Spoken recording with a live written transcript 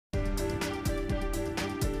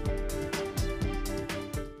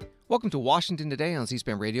Welcome to Washington Today on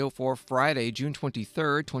C-SPAN Radio for Friday, June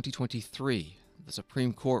 23rd, 2023. The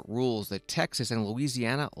Supreme Court rules that Texas and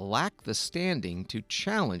Louisiana lack the standing to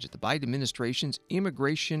challenge the Biden administration's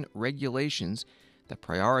immigration regulations that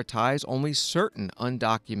prioritize only certain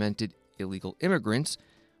undocumented illegal immigrants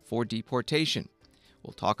for deportation.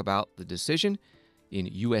 We'll talk about the decision in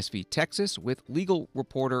U.S. v. Texas with legal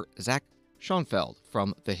reporter Zach Schonfeld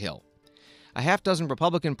from The Hill. A half dozen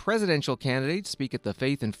Republican presidential candidates speak at the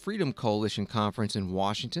Faith and Freedom Coalition Conference in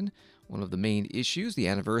Washington. One of the main issues, the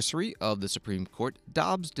anniversary of the Supreme Court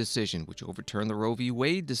Dobbs decision, which overturned the Roe v.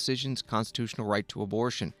 Wade decision's constitutional right to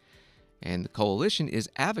abortion. And the coalition is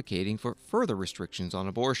advocating for further restrictions on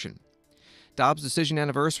abortion. Dobbs' decision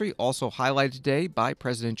anniversary also highlighted today by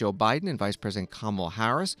President Joe Biden and Vice President Kamala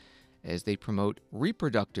Harris as they promote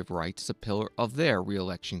reproductive rights as a pillar of their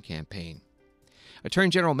reelection campaign. Attorney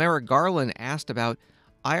General Merrick Garland asked about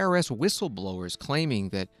IRS whistleblowers claiming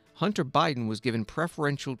that Hunter Biden was given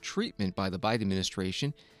preferential treatment by the Biden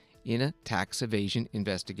administration in a tax evasion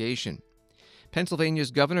investigation.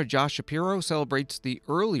 Pennsylvania's Governor Josh Shapiro celebrates the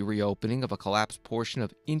early reopening of a collapsed portion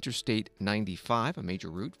of Interstate 95, a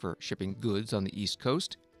major route for shipping goods on the East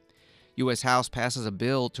Coast. U.S. House passes a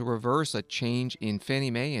bill to reverse a change in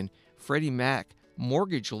Fannie Mae and Freddie Mac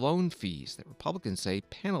mortgage loan fees that Republicans say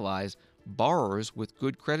penalize borrowers with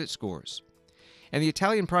good credit scores. And the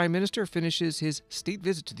Italian Prime Minister finishes his state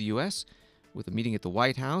visit to the U.S. with a meeting at the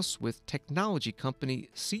White House with technology company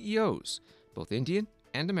CEOs, both Indian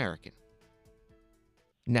and American.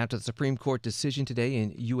 Now to the Supreme Court decision today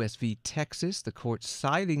in U.S. v. Texas, the court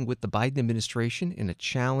siding with the Biden administration in a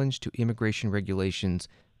challenge to immigration regulations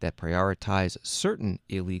that prioritize certain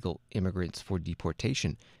illegal immigrants for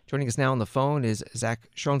deportation. Joining us now on the phone is Zach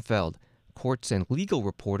Schonfeld, courts and legal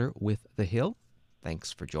reporter with The Hill.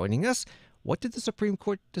 Thanks for joining us. What did the Supreme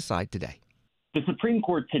Court decide today? The Supreme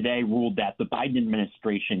Court today ruled that the Biden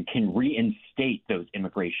administration can reinstate those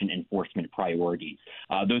immigration enforcement priorities.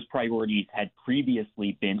 Those priorities had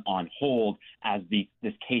previously been on hold as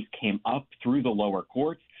this case came up through the lower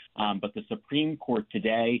courts. But the Supreme Court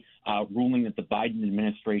today ruling that the Biden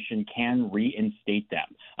administration can reinstate them.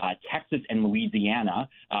 Texas and Louisiana,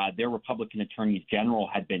 their Republican attorneys general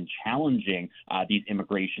had been challenging these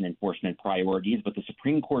immigration enforcement priorities, but the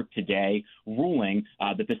Supreme Court today ruling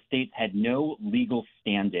that the states had no legal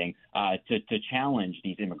standing to challenge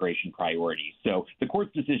these immigration priorities. So the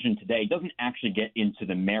court's decision today doesn't actually get into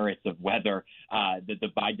the merits of whether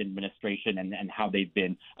the Biden administration and how they've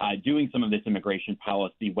been doing some of this immigration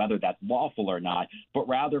policy, whether that's lawful or not, but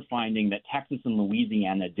rather finding that Texas and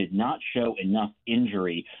Louisiana did not show enough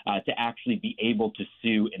injury to actually be able to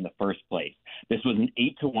sue in the first place. This was an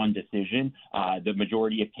 8-1 decision. The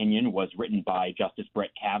majority opinion was written by Justice Brett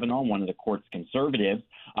Kavanaugh, one of the court's conservatives.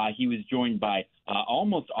 He was joined by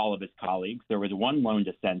almost all of his colleagues. There was one lone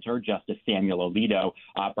dissenter, Justice Samuel Alito,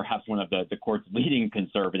 perhaps one of the court's leading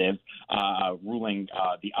conservatives, ruling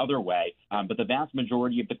the other way. But the vast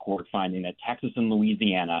majority of the court finding that Texas and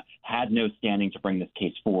Louisiana had no standing to bring this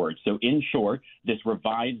case forward. So in short, this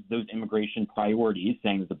revised those immigration priorities,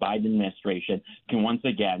 saying that the Biden administration can once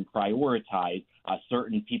again prioritize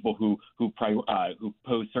certain people who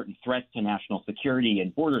pose certain threats to national security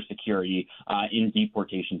and border security in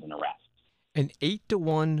deportations and arrests. An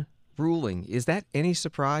 8-1 ruling, is that any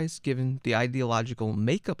surprise given the ideological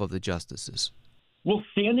makeup of the justices? Well,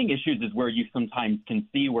 standing issues is where you sometimes can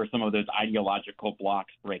see where some of those ideological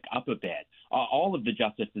blocks break up a bit. All of the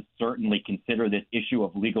justices certainly consider this issue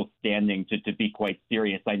of legal standing to be quite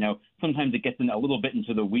serious. I know sometimes it gets a little bit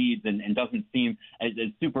into the weeds and doesn't seem as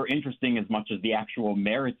super interesting as much as the actual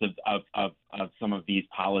merits of some of these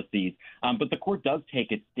policies. But the court does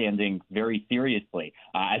take its standing very seriously.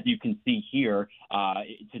 As you can see here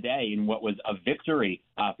today in what was a victory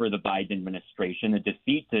for the Biden administration, a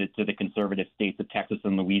defeat to the conservative states of Texas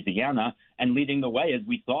and Louisiana, and leading the way, as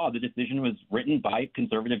we saw, the decision was written by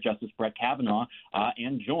conservative Justice Brett Kavanaugh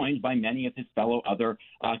and joined by many of his fellow other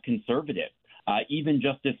conservatives. Even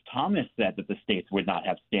Justice Thomas said that the states would not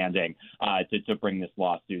have standing to bring this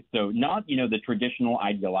lawsuit. So not, the traditional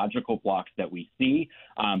ideological blocks that we see,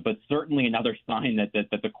 but certainly another sign that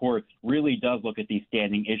the court really does look at these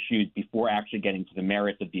standing issues before actually getting to the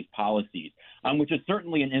merits of these policies, which is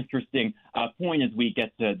certainly an interesting point as we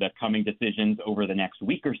get to the coming decisions over the next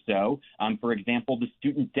week or so. For example, the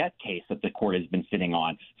student debt case that the court has been sitting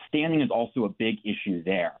on. Standing is also a big issue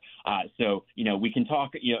there. So we can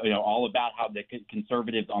talk, all about how the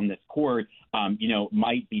conservatives on this court,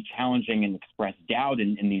 might be challenging and express doubt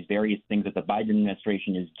in these various things that the Biden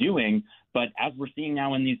administration is doing. But as we're seeing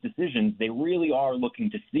now in these decisions, they really are looking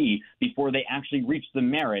to see before they actually reach the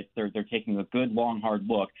merits. They're taking a good, long, hard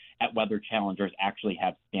look at whether challengers actually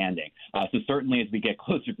have standing. So certainly as we get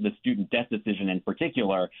closer to the student debt decision in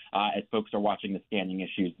particular, as folks are watching the standing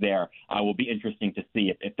issues there, will be interesting to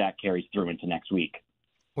see if that carries through into next week.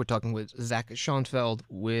 We're talking with Zach Schonfeld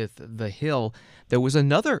with The Hill. There was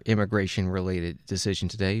another immigration-related decision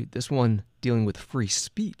today, this one dealing with free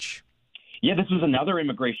speech. Yeah, this was another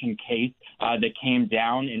immigration case that came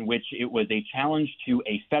down in which it was a challenge to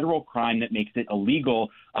a federal crime that makes it illegal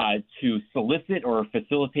to solicit or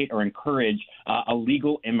facilitate or encourage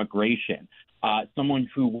illegal immigration. Someone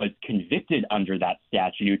who was convicted under that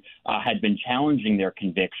statute had been challenging their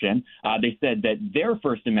conviction. They said that their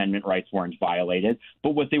First Amendment rights weren't violated,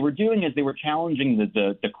 but what they were doing is they were challenging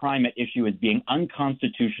the crime at issue as being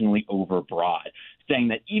unconstitutionally overbroad, saying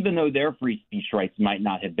that even though their free speech rights might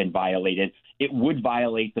not have been violated, it would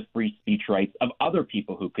violate the free speech rights of other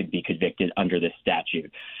people who could be convicted under this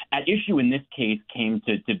statute. At issue in this case came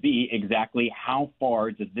to be exactly how far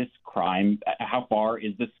is the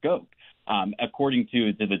scope? According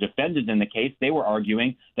to the defendants in the case, they were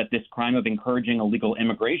arguing that this crime of encouraging illegal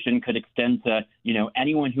immigration could extend to,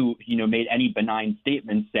 anyone who, made any benign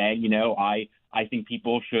statements saying, I think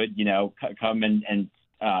people should, come and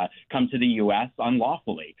come to the U.S.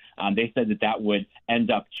 unlawfully. They said that would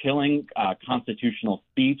end up chilling constitutional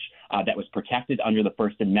speech that was protected under the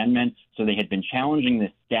First Amendment. So they had been challenging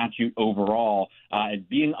this statute overall as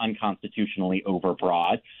being unconstitutionally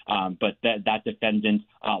overbroad. But that defendant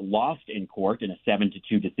lost in court in a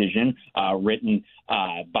 7-2 decision written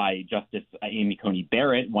by Justice Amy Coney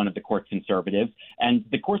Barrett, one of the court's conservatives. And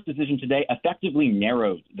the court's decision today effectively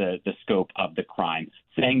narrowed the scope of the crime,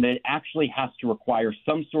 saying that it actually has to require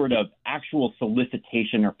some sort of actual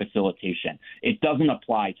solicitation or facilitation. It doesn't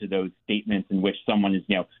apply to those statements in which someone is,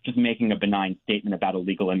 just making a benign statement about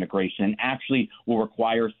illegal immigration. Actually will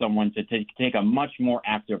require someone to take a much more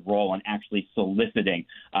active role in actually soliciting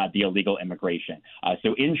the illegal immigration.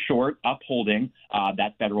 So in short, upholding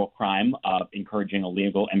that federal crime of encouraging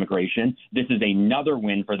illegal immigration. This is another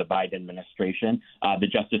win for the Biden administration. The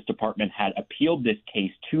Justice Department had appealed this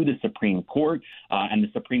case to the Supreme Court, and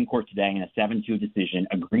the Supreme Court today in a 7-2 decision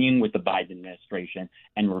agreeing with the Biden administration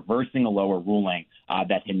and reversing a lower ruling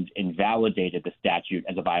that invalidated the statute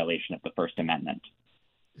as a violation of the First Amendment.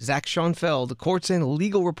 Zach Schonfeld, courts and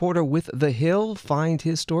legal reporter with The Hill. Find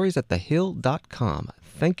his stories at thehill.com.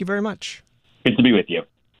 Thank you very much. Good to be with you.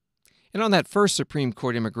 And on that first Supreme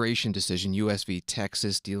Court immigration decision, U.S. v.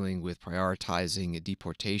 Texas, dealing with prioritizing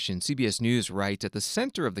deportation, CBS News writes at the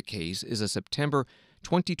center of the case is a September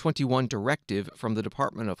 2021 directive from the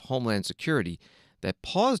Department of Homeland Security that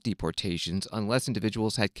paused deportations unless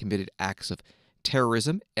individuals had committed acts of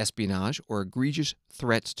terrorism, espionage, or egregious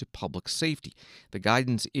threats to public safety. The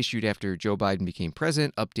guidance issued after Joe Biden became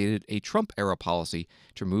president updated a Trump-era policy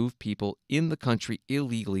to remove people in the country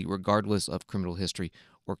illegally, regardless of criminal history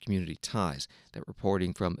or community ties. That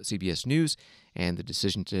reporting from CBS News, and the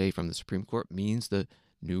decision today from the Supreme Court means the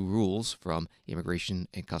new rules from Immigration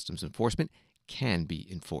and Customs Enforcement can be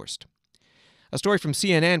enforced. A story from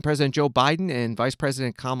CNN, President Joe Biden and Vice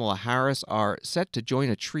President Kamala Harris are set to join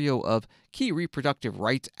a trio of key reproductive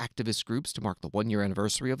rights activist groups to mark the one-year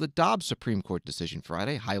anniversary of the Dobbs Supreme Court decision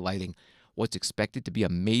Friday, highlighting what's expected to be a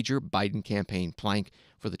major Biden campaign plank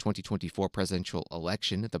for the 2024 presidential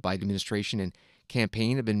election. The Biden administration and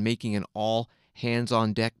campaign have been making an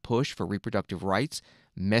all-hands-on-deck push for reproductive rights,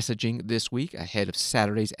 messaging this week ahead of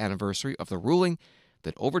Saturday's anniversary of the ruling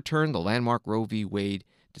that overturned the landmark Roe v. Wade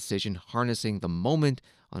decision, harnessing the moment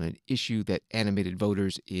on an issue that animated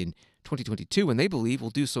voters in 2022, and they believe will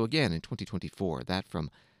do so again in 2024. That from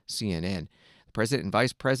CNN. The president and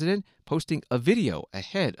vice president posting a video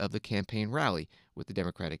ahead of the campaign rally with the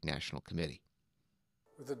Democratic National Committee.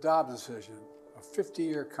 With the Dobbs decision, a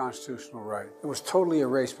 50-year constitutional right that was totally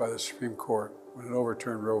erased by the Supreme Court when it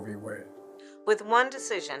overturned Roe v. Wade. With one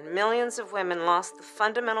decision, millions of women lost the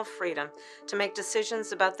fundamental freedom to make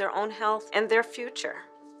decisions about their own health and their future.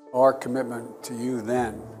 Our commitment to you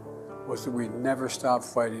then was that we'd never stop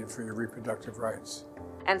fighting for your reproductive rights.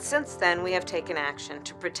 And since then, we have taken action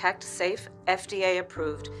to protect safe,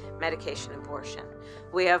 FDA-approved medication abortion.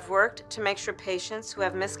 We have worked to make sure patients who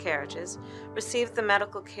have miscarriages receive the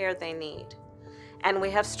medical care they need. And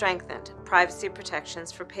we have strengthened privacy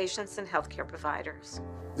protections for patients and healthcare providers.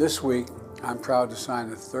 This week, I'm proud to sign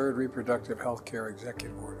the third reproductive health care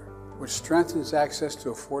executive order. which strengthens access to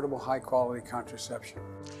affordable, high-quality contraception.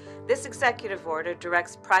 This executive order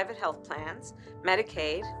directs private health plans,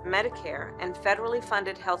 Medicaid, Medicare, and federally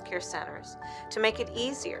funded healthcare centers to make it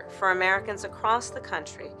easier for Americans across the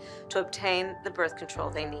country to obtain the birth control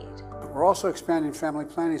they need. We're also expanding family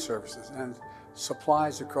planning services and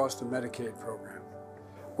supplies across the Medicaid program.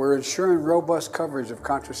 We're ensuring robust coverage of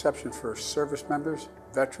contraception for service members,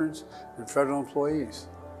 veterans, and federal employees.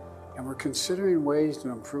 And we're considering ways to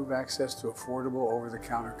improve access to affordable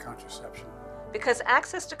over-the-counter contraception. Because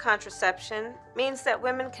access to contraception means that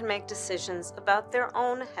women can make decisions about their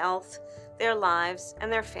own health, their lives, and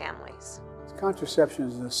their families. Contraception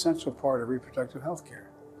is an essential part of reproductive health care,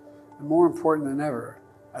 and more important than ever,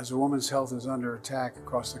 as a woman's health is under attack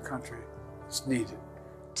across the country, it's needed.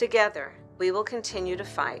 Together, we will continue to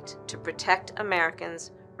fight to protect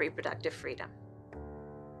Americans' reproductive freedom.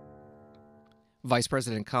 Vice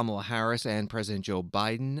President Kamala Harris and President Joe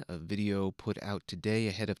Biden, a video put out today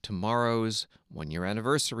ahead of tomorrow's one-year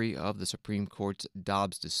anniversary of the Supreme Court's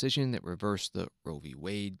Dobbs decision that reversed the Roe v.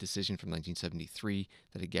 Wade decision from 1973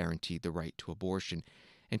 that had guaranteed the right to abortion.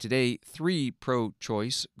 And today, 3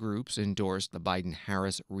 pro-choice groups endorsed the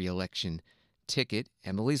Biden-Harris reelection ticket: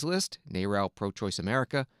 Emily's List, NARAL Pro-Choice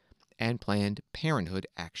America, and Planned Parenthood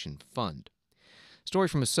Action Fund. Story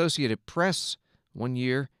from Associated Press: 1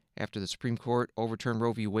 year after the Supreme Court overturned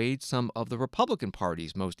Roe v. Wade, some of the Republican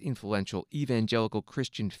Party's most influential evangelical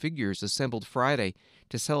Christian figures assembled Friday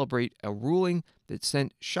to celebrate a ruling that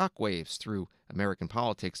sent shockwaves through American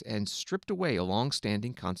politics and stripped away a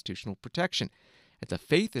long-standing constitutional protection. At the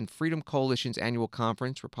Faith and Freedom Coalition's annual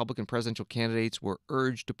conference, Republican presidential candidates were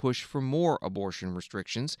urged to push for more abortion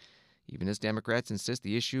restrictions, even as Democrats insist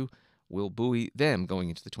the issue will buoy them going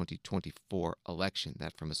into the 2024 election.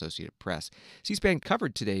 That from Associated Press. C-SPAN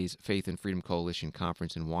covered today's Faith and Freedom Coalition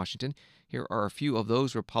conference in Washington. Here are a few of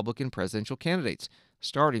those Republican presidential candidates,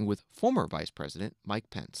 starting with former Vice President Mike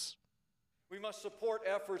Pence. We must support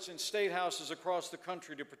efforts in state houses across the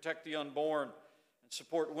country to protect the unborn and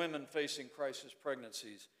support women facing crisis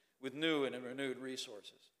pregnancies with new and renewed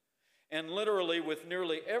resources. And literally with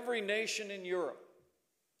nearly every nation in Europe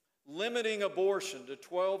limiting abortion to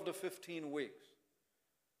 12 to 15 weeks.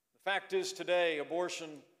 The fact is today,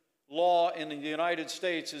 abortion law in the United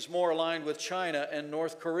States is more aligned with China and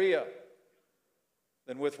North Korea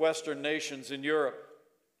than with Western nations in Europe.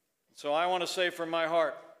 So I want to say from my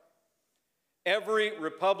heart, every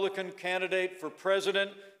Republican candidate for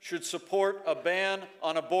president should support a ban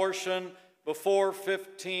on abortion before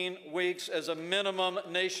 15 weeks as a minimum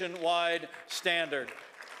nationwide standard.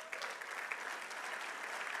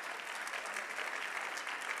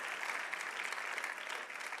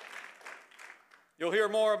 You'll hear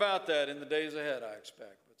more about that in the days ahead, I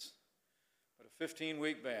expect. But a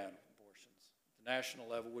 15-week ban on abortions at the national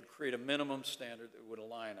level would create a minimum standard that would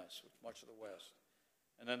align us with much of the West,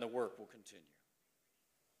 and then the work will continue.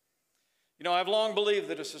 You know, I've long believed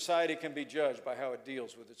that a society can be judged by how it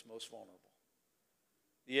deals with its most vulnerable: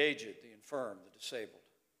 the aged, the infirm, the disabled,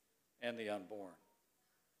 and the unborn.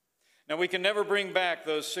 Now, we can never bring back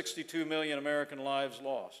those 62 million American lives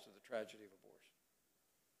lost to the tragedy of abortion.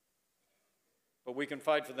 But we can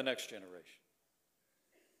fight for the next generation.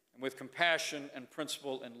 And with compassion and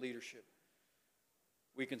principle and leadership,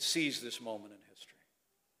 we can seize this moment in history.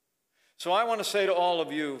 So I want to say to all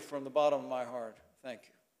of you from the bottom of my heart, thank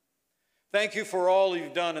you. Thank you for all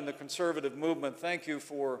you've done in the conservative movement. Thank you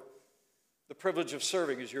for the privilege of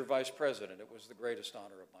serving as your vice president. It was the greatest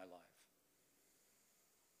honor of my life.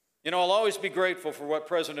 You know, I'll always be grateful for what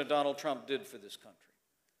President Donald Trump did for this country.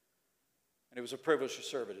 And it was a privilege to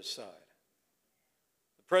serve at his side.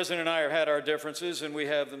 The President and I have had our differences, and we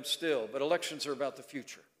have them still, but elections are about the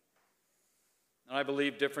future. And I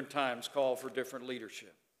believe different times call for different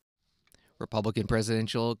leadership. Republican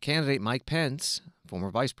presidential candidate Mike Pence, former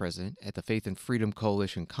vice president, at the Faith and Freedom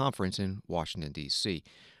Coalition conference in Washington, D.C.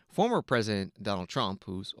 Former President Donald Trump,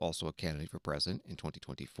 who's also a candidate for president in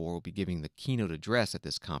 2024, will be giving the keynote address at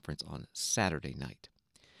this conference on Saturday night.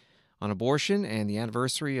 On abortion and the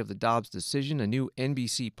anniversary of the Dobbs decision, a new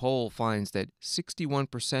NBC poll finds that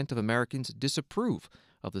 61% of Americans disapprove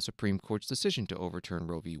of the Supreme Court's decision to overturn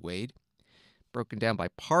Roe v. Wade. Broken down by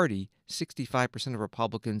party, 65% of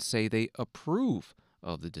Republicans say they approve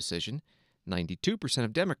of the decision. 92%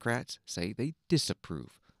 of Democrats say they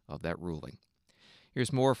disapprove of that ruling.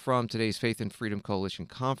 Here's more from today's Faith and Freedom Coalition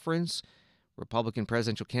conference. Republican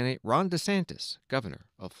presidential candidate Ron DeSantis, governor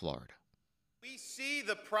of Florida. We see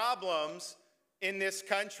the problems in this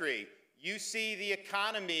country. You see the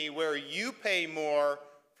economy where you pay more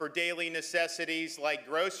for daily necessities like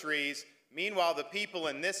groceries Meanwhile, the people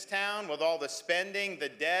in this town, with all the spending, the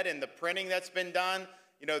debt, and the printing that's been done,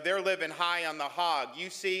 they're living high on the hog. You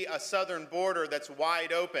see a southern border that's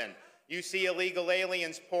wide open. You see illegal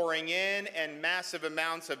aliens pouring in and massive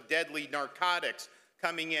amounts of deadly narcotics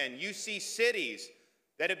coming in. You see cities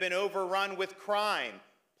that have been overrun with crime,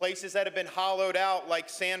 places that have been hollowed out like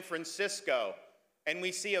San Francisco. And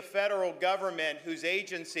we see a federal government whose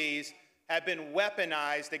agencies have been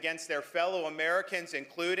weaponized against their fellow Americans,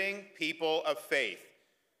 including people of faith.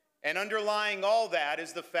 And underlying all that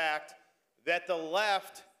is the fact that the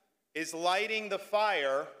left is lighting the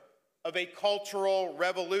fire of a cultural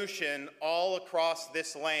revolution all across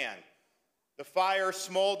this land. The fire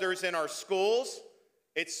smolders in our schools,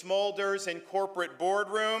 it smolders in corporate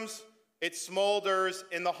boardrooms, it smolders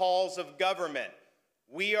in the halls of government.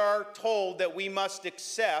 We are told that we must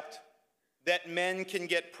accept that men can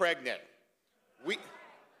get pregnant.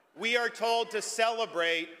 We are told to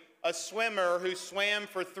celebrate a swimmer who swam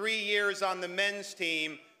for 3 years on the men's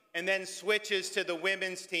team and then switches to the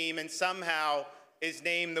women's team and somehow is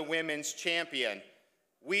named the women's champion.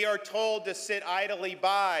 We are told to sit idly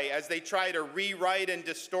by as they try to rewrite and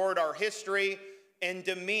distort our history and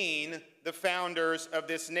demean the founders of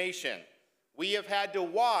this nation. We have had to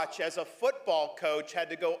watch as a football coach had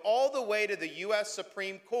to go all the way to the U.S.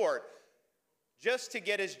 Supreme Court just to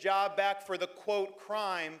get his job back for the, quote,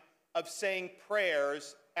 crime of saying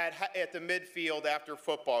prayers at the midfield after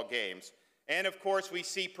football games. And, of course, we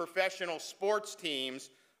see professional sports teams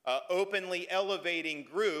openly elevating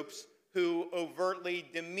groups who overtly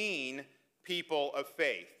demean people of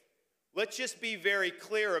faith. Let's just be very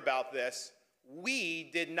clear about this. We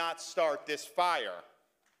did not start this fire.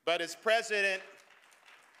 But as President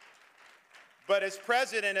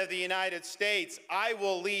of the United States, I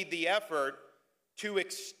will lead the effort to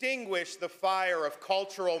extinguish the fire of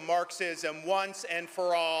cultural Marxism once and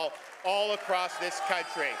for all across this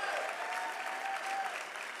country.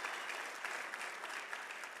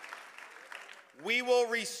 We will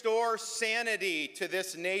restore sanity to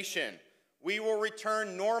this nation. We will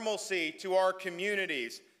return normalcy to our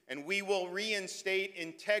communities, and we will reinstate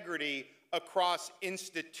integrity across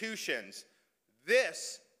institutions.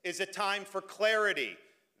 This is a time for clarity.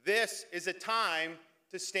 This is a time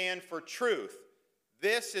to stand for truth.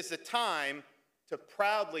 This is a time to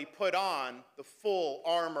proudly put on the full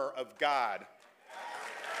armor of God.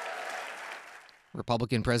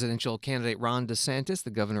 Republican presidential candidate Ron DeSantis, the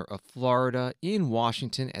governor of Florida, in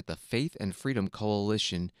Washington at the Faith and Freedom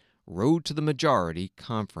Coalition Road to the Majority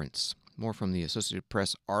Conference. More from the Associated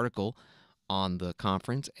Press article on the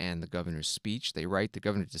conference and the governor's speech. They write, the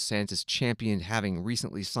Governor DeSantis championed having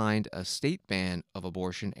recently signed a state ban of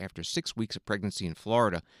abortion after 6 weeks of pregnancy in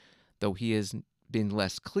Florida, though he has been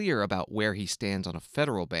less clear about where he stands on a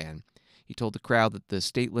federal ban. He told the crowd that the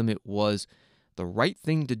state limit was the right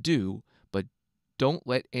thing to do, but don't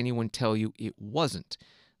let anyone tell you it wasn't.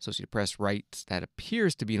 Associated Press writes that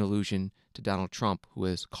appears to be an allusion to Donald Trump, who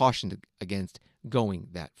has cautioned against going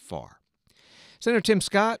that far. Senator Tim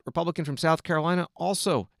Scott, Republican from South Carolina,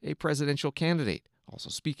 also a presidential candidate, also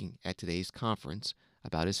speaking at today's conference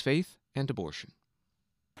about his faith and abortion.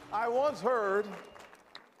 I once heard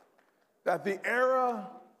that the era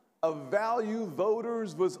of value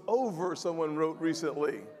voters was over, someone wrote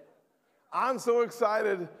recently. I'm so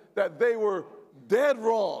excited that they were dead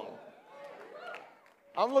wrong.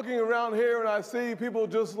 I'm looking around here and I see people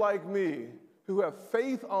just like me who have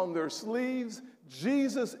faith on their sleeves,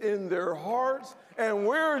 Jesus in their hearts, and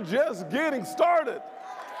we're just getting started.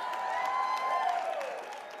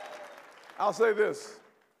 I'll say this,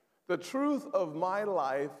 the truth of my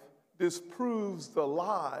life disproves the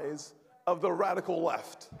lies of the radical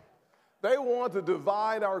left. They want to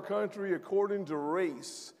divide our country according to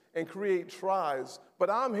race and create tribes, but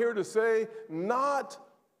I'm here to say, not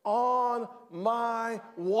on my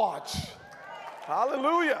watch.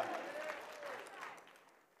 Hallelujah.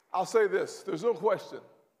 I'll say this, there's no question.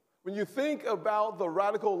 When you think about the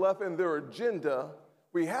radical left and their agenda,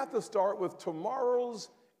 we have to start with tomorrow's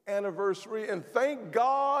anniversary and thank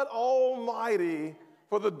God Almighty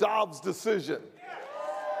for the Dobbs decision.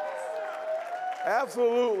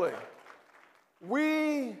 Absolutely.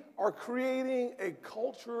 We are creating a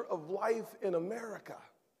culture of life in America,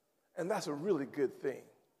 and that's a really good thing.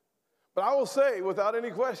 But I will say, without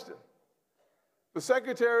any question, the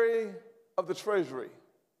Secretary of the Treasury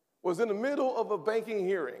was in the middle of a banking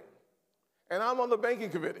hearing, and I'm on the banking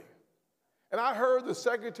committee. And I heard the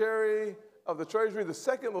Secretary of the Treasury, the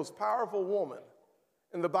second most powerful woman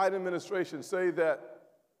in the Biden administration, say that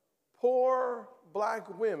poor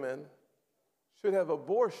black women should have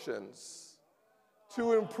abortions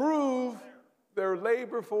to improve their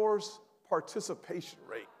labor force participation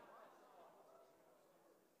rate.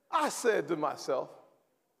 I said to myself,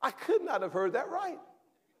 I could not have heard that right.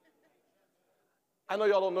 I know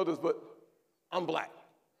y'all don't know this, but I'm black.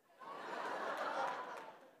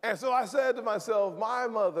 And so I said to myself, my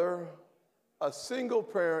mother, a single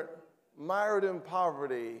parent, mired in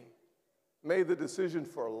poverty, made the decision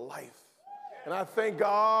for life. And I thank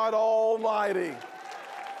God Almighty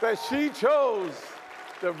that she chose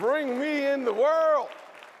to bring me in the world.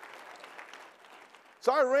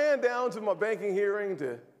 So I ran down to my banking hearing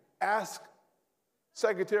to ask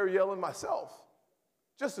Secretary Yellen myself,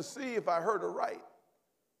 just to see if I heard her right.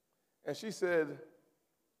 And she said,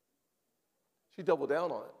 she doubled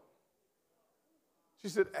down on it. She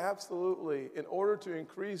said, absolutely, in order to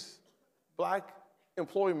increase black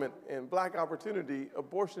employment and black opportunity,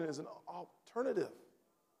 abortion is an alternative.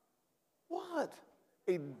 What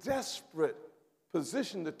a desperate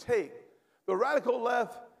position to take. The radical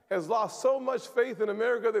left has lost so much faith in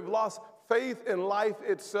America, they've lost faith in life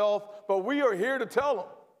itself, but we are here to tell them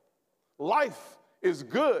life is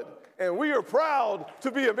good, and we are proud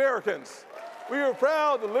to be Americans. We are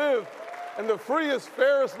proud to live in the freest,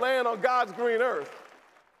 fairest land on God's green earth.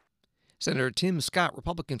 Senator Tim Scott,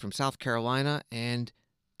 Republican from South Carolina and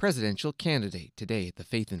presidential candidate, today at the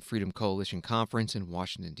Faith and Freedom Coalition Conference in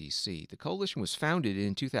Washington, D.C. The coalition was founded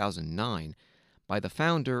in 2009 by the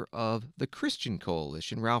founder of the Christian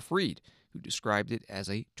Coalition, Ralph Reed, who described it as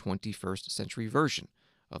a 21st century version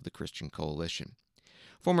of the Christian Coalition.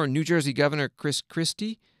 Former New Jersey Governor Chris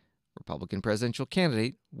Christie, Republican presidential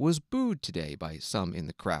candidate, was booed today by some in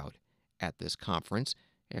the crowd at this conference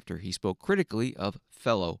after he spoke critically of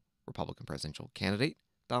fellow Republican presidential candidate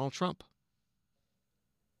Donald Trump.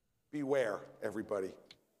 Beware, everybody,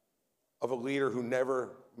 of a leader who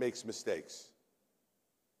never makes mistakes.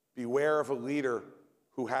 Beware of a leader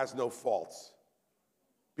who has no faults.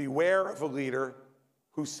 Beware of a leader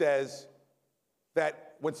who says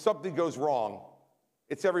that when something goes wrong,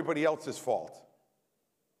 it's everybody else's fault.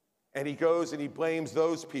 And he goes and he blames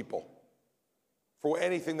those people for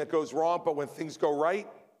anything that goes wrong, but when things go right,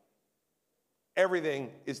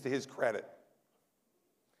 everything is to his credit.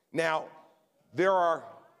 Now, there are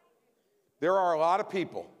a lot of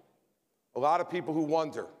people who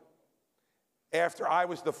wonder, after I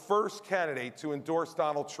was the first candidate to endorse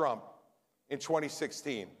Donald Trump in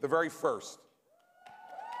 2016, the very first,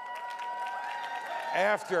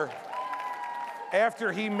 after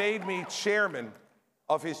he made me chairman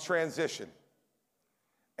of his transition,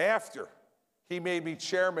 after he made me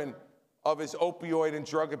chairman of his opioid and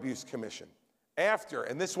drug abuse commission, after,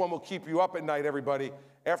 and this one will keep you up at night, everybody,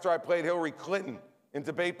 after I played Hillary Clinton in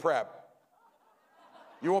debate prep.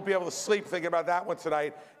 You won't be able to sleep thinking about that one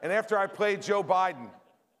tonight. And after I played Joe Biden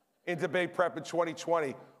in debate prep in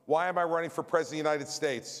 2020, why am I running for president of the United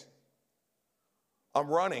States? I'm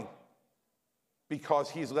running because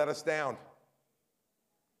he's let us down.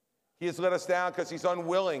 He has let us down because he's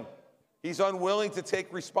unwilling. He's unwilling to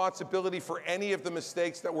take responsibility for any of the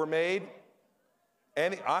mistakes that were made,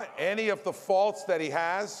 any of the faults that he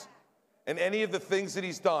has, and any of the things that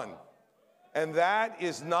he's done. And that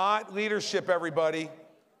is not leadership, everybody.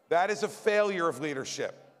 That is a failure of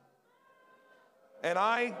leadership.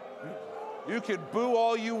 And you can boo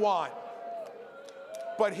all you want.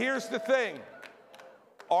 But here's the thing.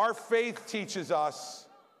 Our faith teaches us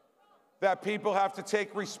that people have to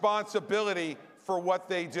take responsibility for what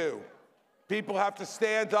they do. People have to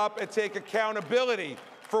stand up and take accountability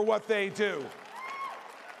for what they do.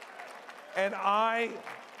 And I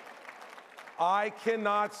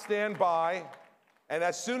cannot stand by, and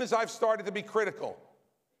as soon as I've started to be critical,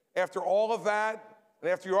 after all of that, and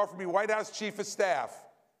after you offered me White House Chief of Staff,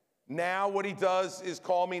 now what he does is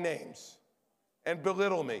call me names and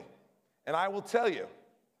belittle me. And I will tell you,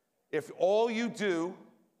 if all you do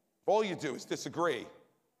is disagree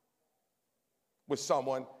with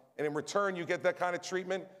someone, and in return you get that kind of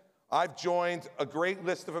treatment, I've joined a great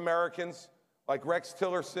list of Americans like Rex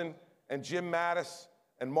Tillerson and Jim Mattis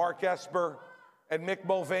and Mark Esper and Mick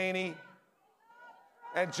Mulvaney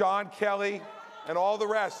and John Kelly and all the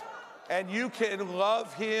rest. And you can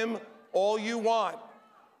love him all you want,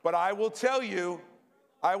 but I will tell you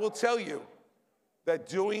that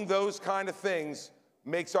doing those kind of things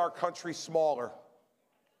makes our country smaller.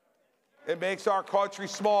 It makes our country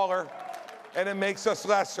smaller, and it makes us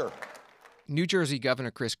lesser. New Jersey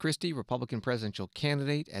Governor Chris Christie, Republican presidential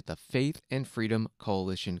candidate at the Faith and Freedom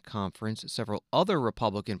Coalition Conference. Several other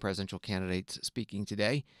Republican presidential candidates speaking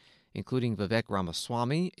today, including Vivek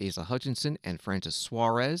Ramaswamy, Asa Hutchinson, and Francis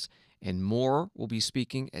Suarez. And more will be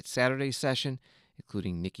speaking at Saturday's session,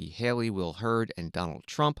 including Nikki Haley, Will Hurd, and Donald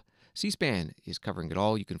Trump. C-SPAN is covering it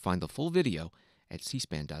all. You can find the full video at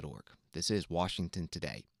cspan.org. This is Washington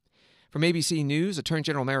Today. From ABC News, Attorney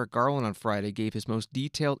General Merrick Garland on Friday gave his most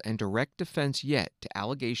detailed and direct defense yet to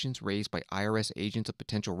allegations raised by IRS agents of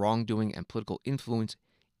potential wrongdoing and political influence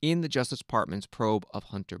in the Justice Department's probe of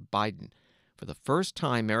Hunter Biden. For the first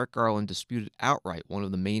time, Merrick Garland disputed outright one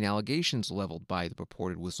of the main allegations leveled by the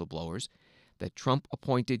purported whistleblowers, that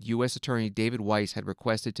Trump-appointed U.S. Attorney David Weiss had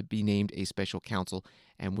requested to be named a special counsel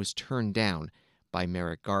and was turned down by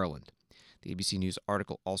Merrick Garland. The ABC News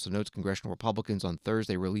article also notes congressional Republicans on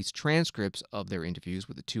Thursday released transcripts of their interviews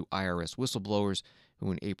with the two IRS whistleblowers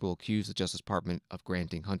who in April accused the Justice Department of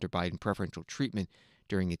granting Hunter Biden preferential treatment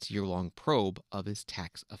during its year-long probe of his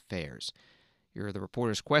tax affairs. Here are the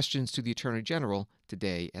reporters' questions to the Attorney General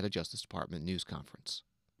today at a Justice Department news conference.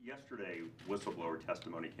 Yesterday, whistleblower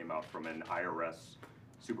testimony came out from an IRS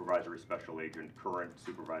supervisory special agent, current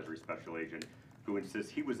supervisory special agent, who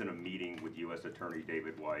insists he was in a meeting with U.S. Attorney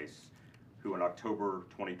David Weiss, who in October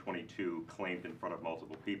 2022 claimed in front of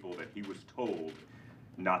multiple people that he was told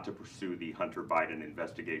not to pursue the Hunter Biden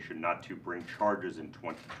investigation, not to bring charges in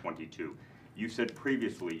 2022. You said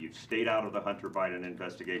previously you've stayed out of the Hunter Biden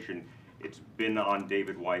investigation. It's been on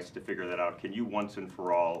David Weiss to figure that out. Can you once and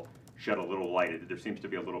for all shed a little light? There seems to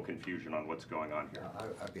be a little confusion on what's going on here.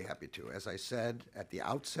 I'd be happy to. As I said at the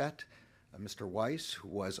outset, Mr. Weiss, who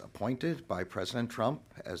was appointed by President Trump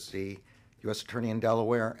as the U.S. Attorney in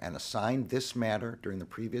Delaware and assigned this matter during the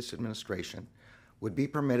previous administration, would be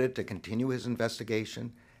permitted to continue his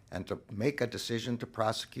investigation and to make a decision to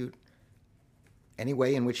prosecute any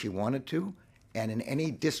way in which he wanted to and in any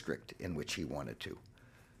district in which he wanted to.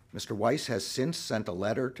 Mr. Weiss has since sent a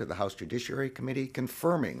letter to the House Judiciary Committee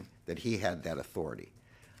confirming that he had that authority.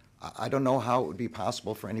 I don't know how it would be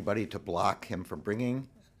possible for anybody to block him from bringing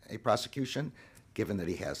a prosecution, given that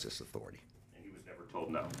he has this authority. And he was never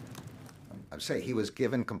told no. I'm saying he was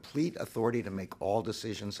given complete authority to make all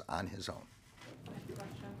decisions on his own.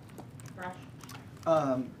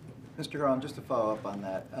 Mr. Garland, just to follow up on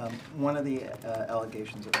that, one of the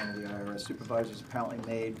allegations that one of the IRS supervisors apparently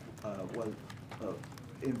made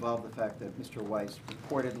involved the fact that Mr. Weiss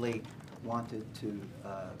reportedly wanted to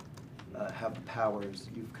have the powers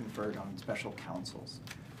you've conferred on special counsels.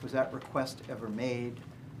 Was that request ever made?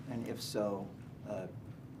 And if so, why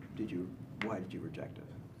did you reject it?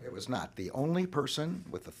 It was not. The only person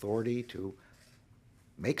with authority to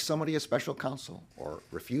make somebody a special counsel or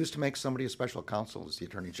refuse to make somebody a special counsel is the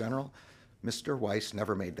Attorney General. Mr. Weiss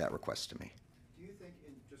never made that request to me. Do you think,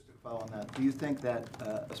 just to follow on that, do you think that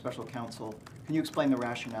a special counsel, can you explain the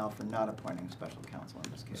rationale for not appointing a special counsel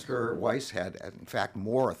in this case? Mr. Weiss had, in fact,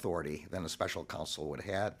 more authority than a special counsel would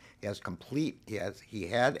have. He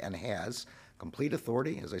had and has complete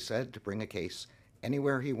authority, as I said, to bring a case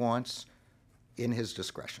anywhere he wants in his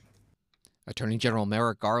discretion. Attorney General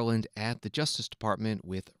Merrick Garland at the Justice Department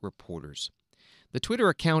with reporters. The Twitter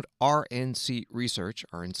account RNC Research,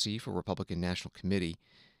 RNC for Republican National Committee,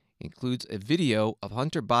 includes a video of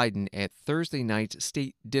Hunter Biden at Thursday night's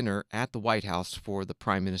state dinner at the White House for the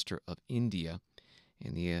Prime Minister of India.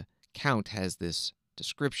 And the account has this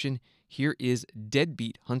description. Here is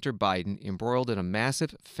deadbeat Hunter Biden embroiled in a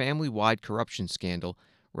massive family-wide corruption scandal,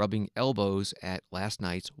 rubbing elbows at last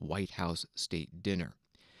night's White House state dinner.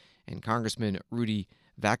 And Congressman Rudy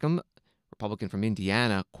Vackham, Republican from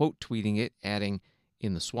Indiana, quote-tweeting it, adding,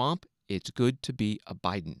 "In the swamp, it's good to be a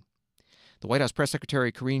Biden." The White House Press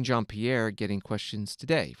Secretary Karine Jean-Pierre getting questions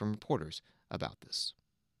today from reporters about this.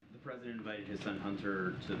 The president invited his son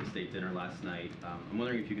Hunter to the state dinner last night. I'm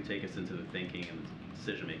wondering if you could take us into the thinking and the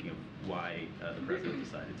decision-making of why the president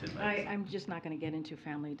decided to invite I'm just not going to get into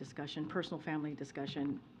family discussion, personal family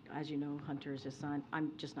discussion. As you know, Hunter is his son.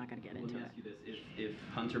 I'm just not going to get into it. Let me ask you this. If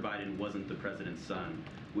Hunter Biden wasn't the president's son,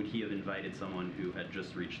 would he have invited someone who had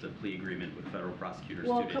just reached a plea agreement with federal prosecutors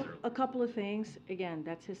 2 days earlier? A couple of things. Again,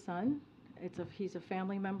 that's his son. He's a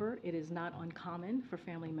family member. It is not uncommon for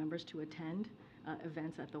family members to attend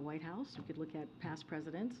events at the White House. You could look at past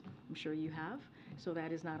presidents. I'm sure you have. So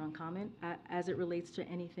that is not uncommon. As it relates to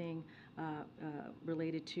anything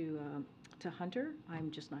related to Hunter,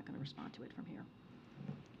 I'm just not going to respond to it from here.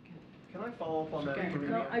 Can I follow up on that?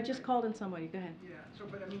 No, I just called in somebody. Go ahead. Yeah.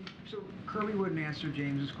 So Kirby wouldn't answer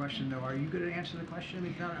James's question, though. Are you going to answer the question? I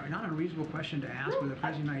mean, it's not an unreasonable question to ask whether the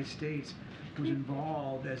President of the United States was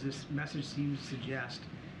involved, as this message seems to suggest,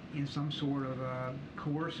 in some sort of a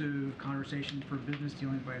coercive conversation for business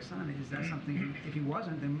dealings by his son. Is that something, if he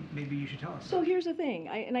wasn't, then maybe you should tell us? So here's the thing,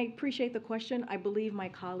 and I appreciate the question. I believe my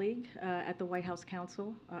colleague at the White House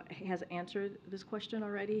Counsel has answered this question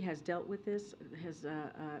already, has dealt with this, has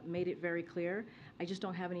made it very clear. I just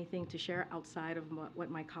don't have anything to share outside of what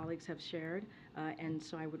my colleagues have shared, and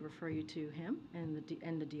so I would refer you to him and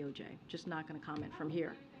the DOJ. Just not going to comment from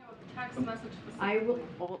here. Text message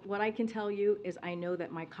What I can tell you is I know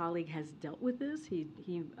that my colleague has dealt with this. He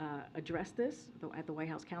addressed this at the White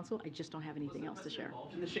House Counsel. I just don't have anything else to share.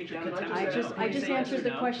 I just answered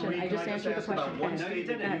the question. I just answered the question. No, you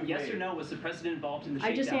didn't. Yes or no, was the president involved in the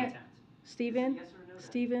shakedown attempt?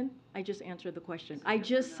 Stephen, I just answered the question.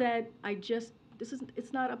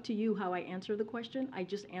 It's not up to you how I answer the question. I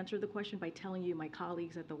just answered the question by telling you my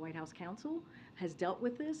colleagues at the White House Counsel has dealt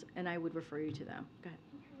with this, and I would refer you to them. Go ahead.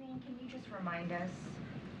 Can you just remind us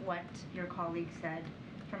what your colleague said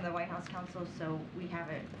from the White House Counsel so we have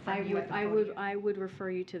it? I would refer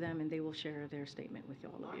you to them, and they will share their statement with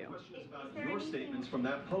all of you. My question is about your statements from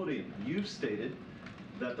that podium. You've stated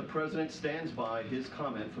that the president stands by his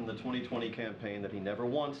comment from the 2020 campaign that he never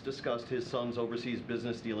once discussed his son's overseas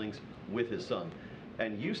business dealings with his son.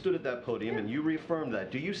 And you stood at that podium and you reaffirmed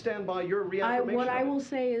that. Do you stand by your reaffirmation? What I will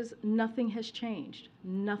say is nothing has changed.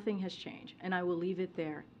 Nothing has changed. And I will leave it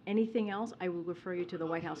there. Anything else, I will refer you to the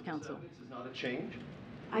White House Counsel. This is not a change?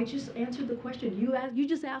 I just answered the question. You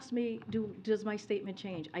just asked me, does my statement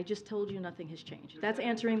change? I just told you nothing has changed. That's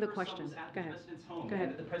answering the question. Go ahead. Go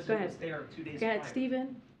ahead. The president was there 2 days Go ahead, prior.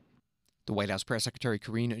 Stephen. The White House Press Secretary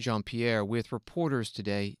Karine Jean-Pierre with reporters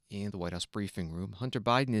today in the White House briefing room. Hunter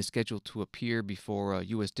Biden is scheduled to appear before a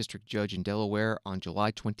U.S. district judge in Delaware on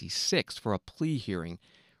July 26th for a plea hearing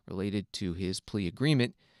related to his plea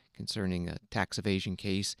agreement concerning a tax evasion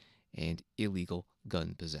case and illegal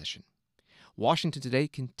gun possession. Washington Today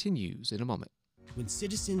continues in a moment. When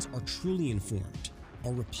citizens are truly informed,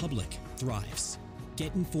 our republic thrives.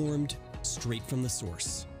 Get informed straight from the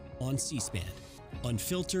source on C-SPAN.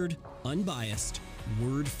 Unfiltered, unbiased,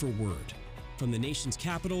 word for word. From the nation's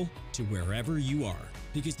capital to wherever you are.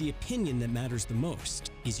 Because the opinion that matters the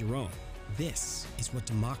most is your own. This is what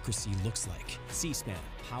democracy looks like. C-SPAN,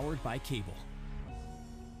 powered by cable.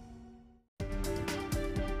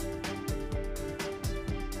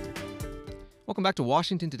 Welcome back to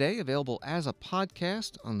Washington Today, available as a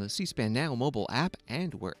podcast on the C-SPAN Now mobile app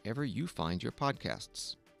and wherever you find your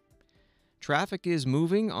podcasts. Traffic is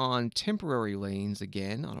moving on temporary lanes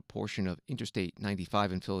again on a portion of Interstate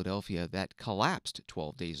 95 in Philadelphia that collapsed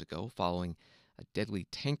 12 days ago following a deadly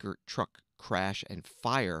tanker truck crash and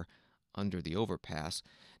fire under the overpass.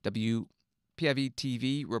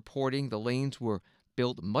 WPIV-TV reporting the lanes were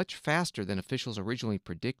built much faster than officials originally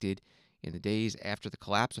predicted. In the days after the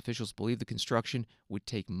collapse, officials believed the construction would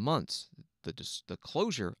take months. The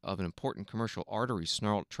closure of an important commercial artery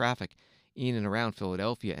snarled traffic in and around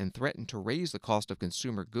Philadelphia and threatened to raise the cost of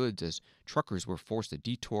consumer goods as truckers were forced to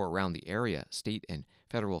detour around the area. State and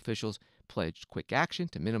federal officials pledged quick action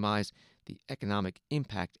to minimize the economic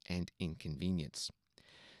impact and inconvenience.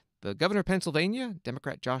 The governor of Pennsylvania,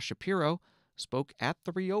 Democrat Josh Shapiro, spoke at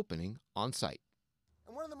the reopening on site.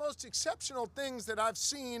 And one of the most exceptional things that I've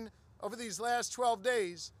seen over these last 12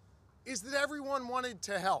 days is that everyone wanted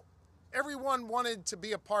to help. Everyone wanted to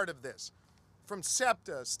be a part of this. From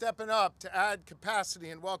SEPTA stepping up to add capacity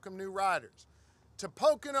and welcome new riders, to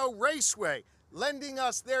Pocono Raceway lending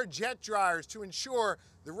us their jet dryers to ensure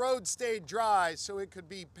the road stayed dry so it could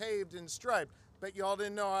be paved and striped. Bet y'all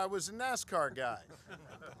didn't know I was a NASCAR guy.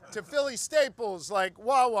 To Philly staples like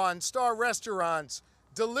Wawa and Star Restaurants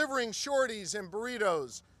delivering shorties and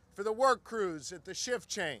burritos for the work crews at the shift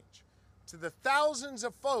change. To the thousands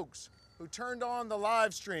of folks who turned on the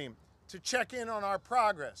live stream to check in on our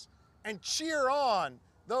progress and cheer on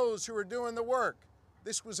those who are doing the work.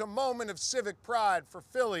 This was a moment of civic pride for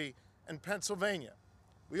Philly and Pennsylvania.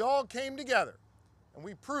 We all came together and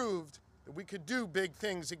we proved that we could do big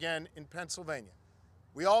things again in Pennsylvania.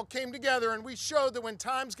 We all came together and we showed that when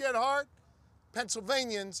times get hard,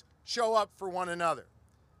 Pennsylvanians show up for one another.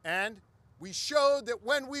 And we showed that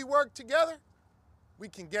when we work together, we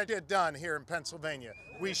can get it done here in Pennsylvania.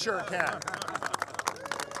 We sure can.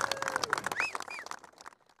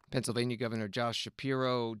 Pennsylvania Governor Josh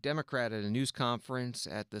Shapiro, Democrat, at a news conference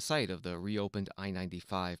at the site of the reopened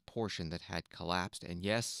I-95 portion that had collapsed. And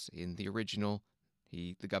yes, in the original,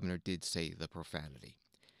 the governor did say the profanity.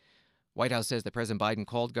 White House says that President Biden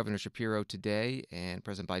called Governor Shapiro today, and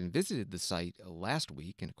President Biden visited the site last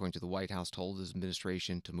week, and according to the White House, told his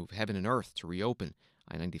administration to move heaven and earth to reopen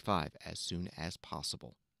I-95 as soon as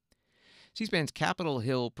possible. C-SPAN's Capitol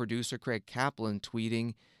Hill producer Craig Kaplan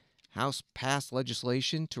tweeting, House passed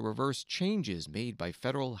legislation to reverse changes made by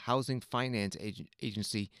Federal Housing Finance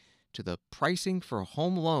Agency to the pricing for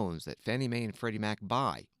home loans that Fannie Mae and Freddie Mac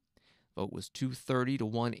buy. Vote was 230 to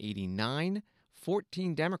 189.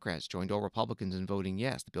 14 Democrats joined all Republicans in voting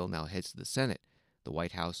yes. The bill now heads to the Senate. The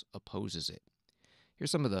White House opposes it.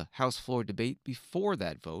 Here's some of the House floor debate before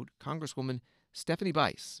that vote. Congresswoman Stephanie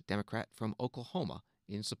Bice, Democrat from Oklahoma,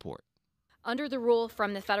 in support. Under the rule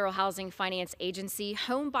from the Federal Housing Finance Agency,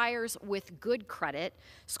 home buyers with good credit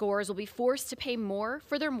scores will be forced to pay more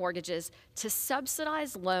for their mortgages to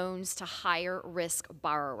subsidize loans to higher risk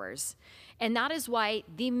borrowers. And that is why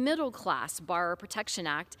the Middle Class Borrower Protection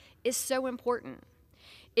Act is so important.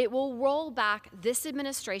 It will roll back this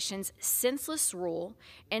administration's senseless rule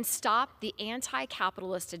and stop the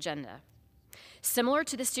anti-capitalist agenda. Similar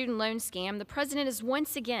to the student loan scam, the president is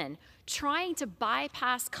once again trying to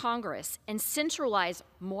bypass Congress and centralize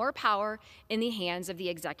more power in the hands of the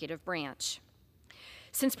executive branch.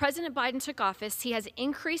 Since President Biden took office, he has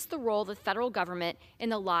increased the role of the federal government in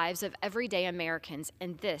the lives of everyday Americans,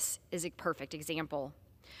 and this is a perfect example.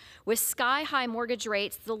 With sky-high mortgage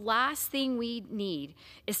rates, the last thing we need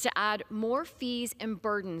is to add more fees and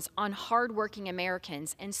burdens on hardworking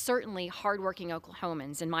Americans and certainly hardworking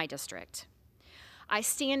Oklahomans in my district. I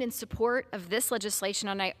stand in support of this legislation,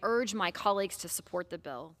 and I urge my colleagues to support the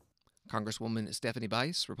bill. Congresswoman Stephanie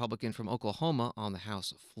Bice, Republican from Oklahoma, on the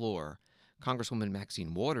House floor. Congresswoman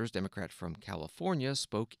Maxine Waters, Democrat from California,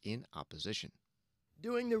 spoke in opposition.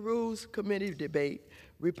 During the Rules Committee debate,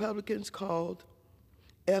 Republicans called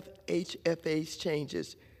FHFA's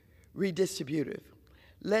changes redistributive.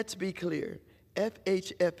 Let's be clear.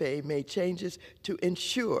 FHFA made changes to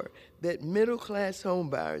ensure that middle-class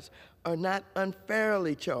homebuyers are not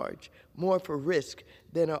unfairly charged more for risk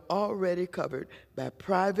than are already covered by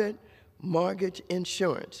private mortgage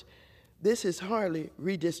insurance. This is hardly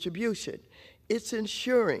redistribution. It's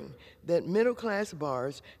ensuring that middle-class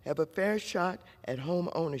borrowers have a fair shot at home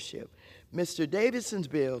ownership. Mr. Davidson's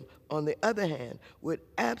bill, on the other hand, would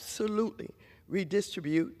absolutely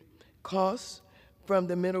redistribute costs from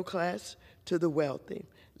the middle class to the wealthy.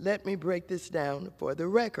 Let me break this down for the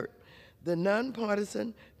record. The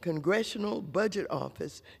nonpartisan Congressional Budget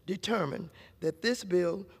Office determined that this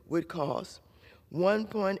bill would cost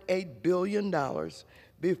 $1.8 billion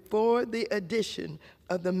before the addition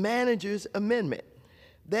of the manager's amendment.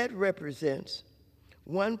 That represents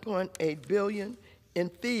 $1.8 billion in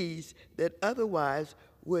fees that otherwise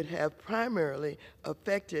would have primarily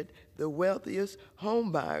affected the wealthiest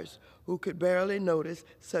home buyers who could barely notice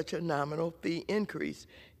such a nominal fee increase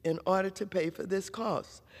in order to pay for this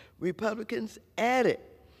cost. Republicans added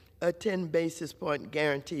a 10 basis point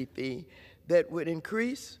guarantee fee that would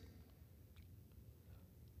increase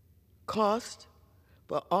cost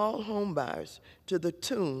for all home buyers to the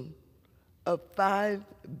tune of $5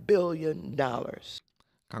 billion.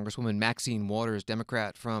 Congresswoman Maxine Waters,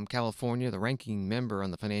 Democrat from California, the ranking member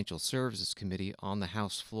on the Financial Services Committee, on the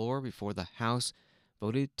House floor before the House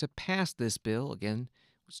voted to pass this bill. Again,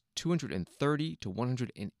 it was 230 to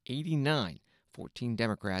 189. 14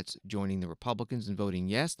 Democrats joining the Republicans in voting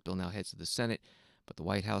yes. The bill now heads to the Senate, but the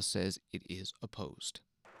White House says it is opposed.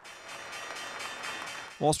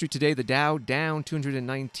 Wall Street today, the Dow down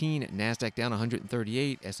 219, NASDAQ down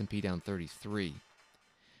 138, S&P down 33.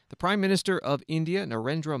 The Prime Minister of India,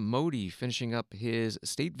 Narendra Modi, finishing up his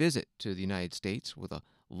state visit to the United States with a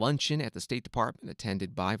luncheon at the State Department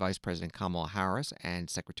attended by Vice President Kamala Harris and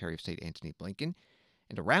Secretary of State Antony Blinken,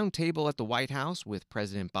 and a roundtable at the White House with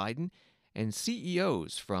President Biden and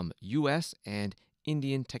CEOs from U.S. and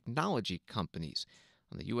Indian technology companies.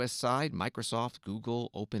 On the U.S. side, Microsoft,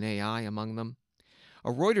 Google, OpenAI among them. A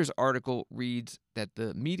Reuters article reads that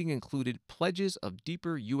the meeting included pledges of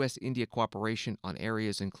deeper U.S.-India cooperation on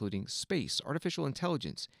areas including space, artificial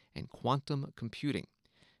intelligence, and quantum computing.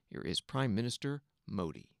 Here is Prime Minister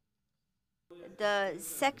Modi. The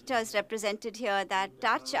sectors represented here that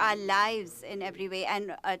touch our lives in every way,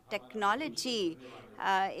 and technology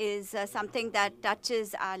is something that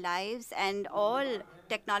touches our lives, and all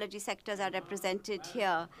technology sectors are represented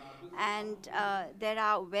here. And there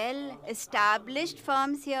are well-established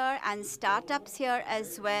firms here and startups here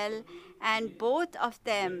as well, and both of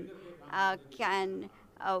them are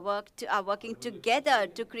working together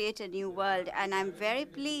to create a new world. And I'm very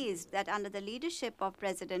pleased that under the leadership of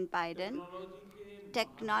President Biden,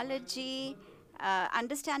 technology,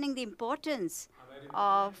 understanding the importance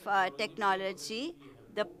of technology,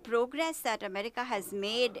 the progress that America has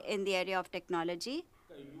made in the area of technology,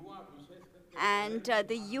 and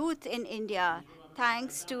the youth in India,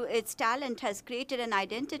 thanks to its talent, has created an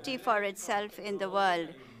identity for itself in the world.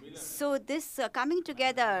 So this coming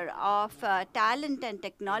together of talent and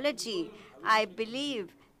technology, I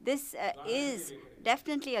believe this is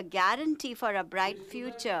definitely a guarantee for a bright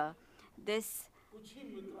future. This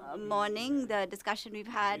morning, the discussion we've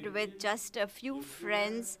had with just a few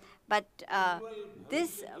friends, but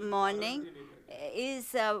this morning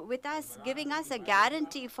is with us, giving us a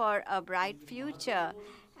guarantee for a bright future.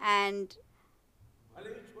 And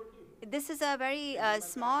this is a very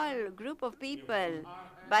small group of people,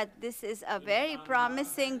 but this is a very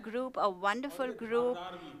promising group, a wonderful group,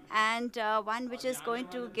 and one which is going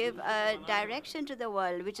to give a direction to the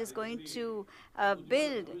world, which is going to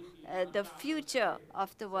build the future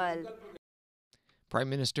of the world. Prime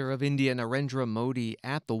Minister of India Narendra Modi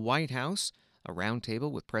at the White House, a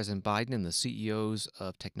roundtable with President Biden and the CEOs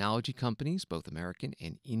of technology companies, both American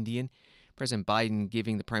and Indian. President Biden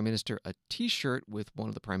giving the Prime Minister a T-shirt with one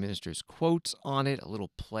of the Prime Minister's quotes on it, a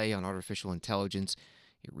little play on artificial intelligence.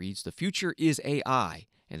 It reads, "The future is AI,"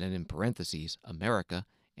 and then in parentheses, America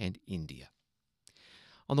and India.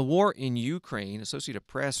 On the war in Ukraine, Associated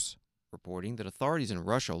Press reporting that authorities in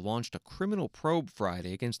Russia launched a criminal probe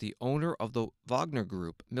Friday against the owner of the Wagner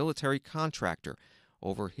Group military contractor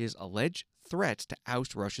over his alleged threats to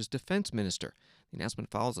oust Russia's defense minister. The announcement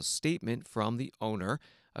follows a statement from the owner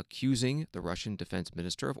accusing the Russian defense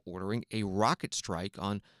minister of ordering a rocket strike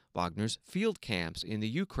on Wagner's field camps in the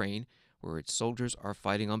Ukraine, where its soldiers are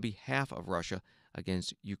fighting on behalf of Russia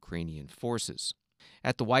against Ukrainian forces.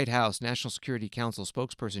 At the White House, National Security Council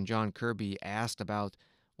spokesperson John Kirby asked about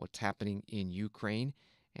what's happening in Ukraine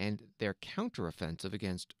and their counteroffensive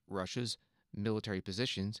against Russia's military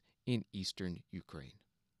positions in eastern Ukraine.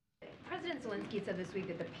 President Zelensky said this week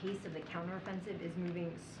that the pace of the counteroffensive is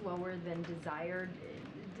moving slower than desired.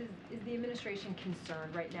 Is the administration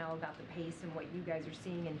concerned right now about the pace and what you guys are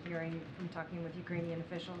seeing and hearing from talking with Ukrainian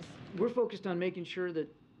officials? We're focused on making sure that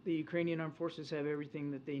the Ukrainian armed forces have everything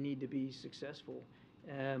that they need to be successful.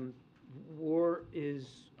 War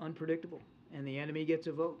is unpredictable, and the enemy gets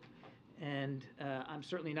a vote. And I'm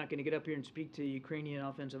certainly not going to get up here and speak to Ukrainian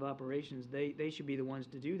offensive operations. They should be the ones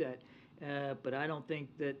to do that. But I don't think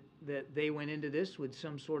that they went into this with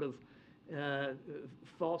some sort of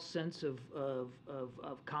false sense of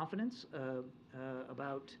confidence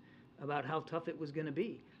about how tough it was going to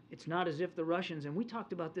be. It's not as if the Russians, and we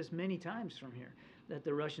talked about this many times from here, that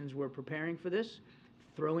the Russians were preparing for this,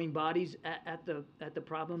 throwing bodies at the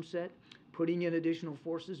problem set, putting in additional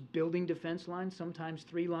forces, building defense lines, sometimes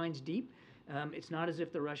 3 lines deep. It's not as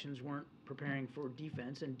if the Russians weren't preparing for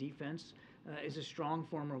defense, and defense is a strong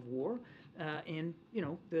form of war. And you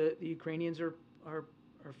know, the Ukrainians are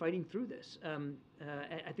fighting through this.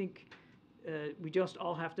 I think we just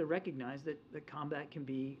all have to recognize that combat can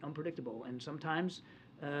be unpredictable, and sometimes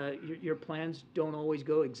your plans don't always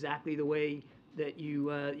go exactly the way that you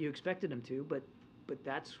expected them to, but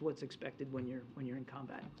that's what's expected when you're in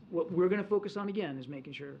combat. What we're going to focus on again is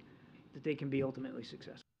making sure that they can be ultimately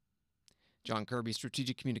successful. John Kirby,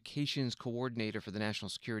 Strategic Communications Coordinator for the National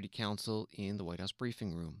Security Council in the White House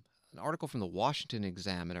briefing room. An article from the Washington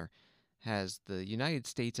Examiner has the United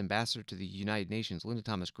States Ambassador to the United Nations, Linda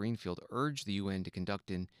Thomas-Greenfield, urged the UN to conduct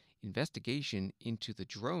an investigation into the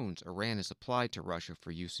drones Iran has supplied to Russia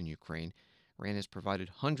for use in Ukraine. Iran has provided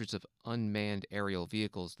hundreds of unmanned aerial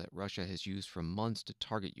vehicles that Russia has used for months to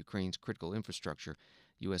target Ukraine's critical infrastructure.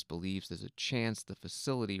 The U.S. believes there's a chance the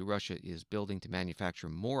facility Russia is building to manufacture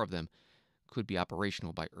more of them could be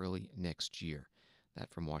operational by early next year.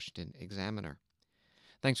 That from Washington Examiner.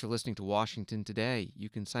 Thanks for listening to Washington Today. You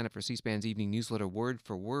can sign up for C-SPAN's evening newsletter word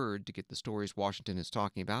for word to get the stories Washington is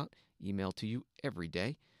talking about, emailed to you every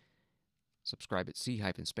day. Subscribe at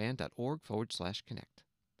c-span.org/connect.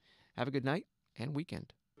 Have a good night and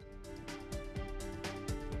weekend.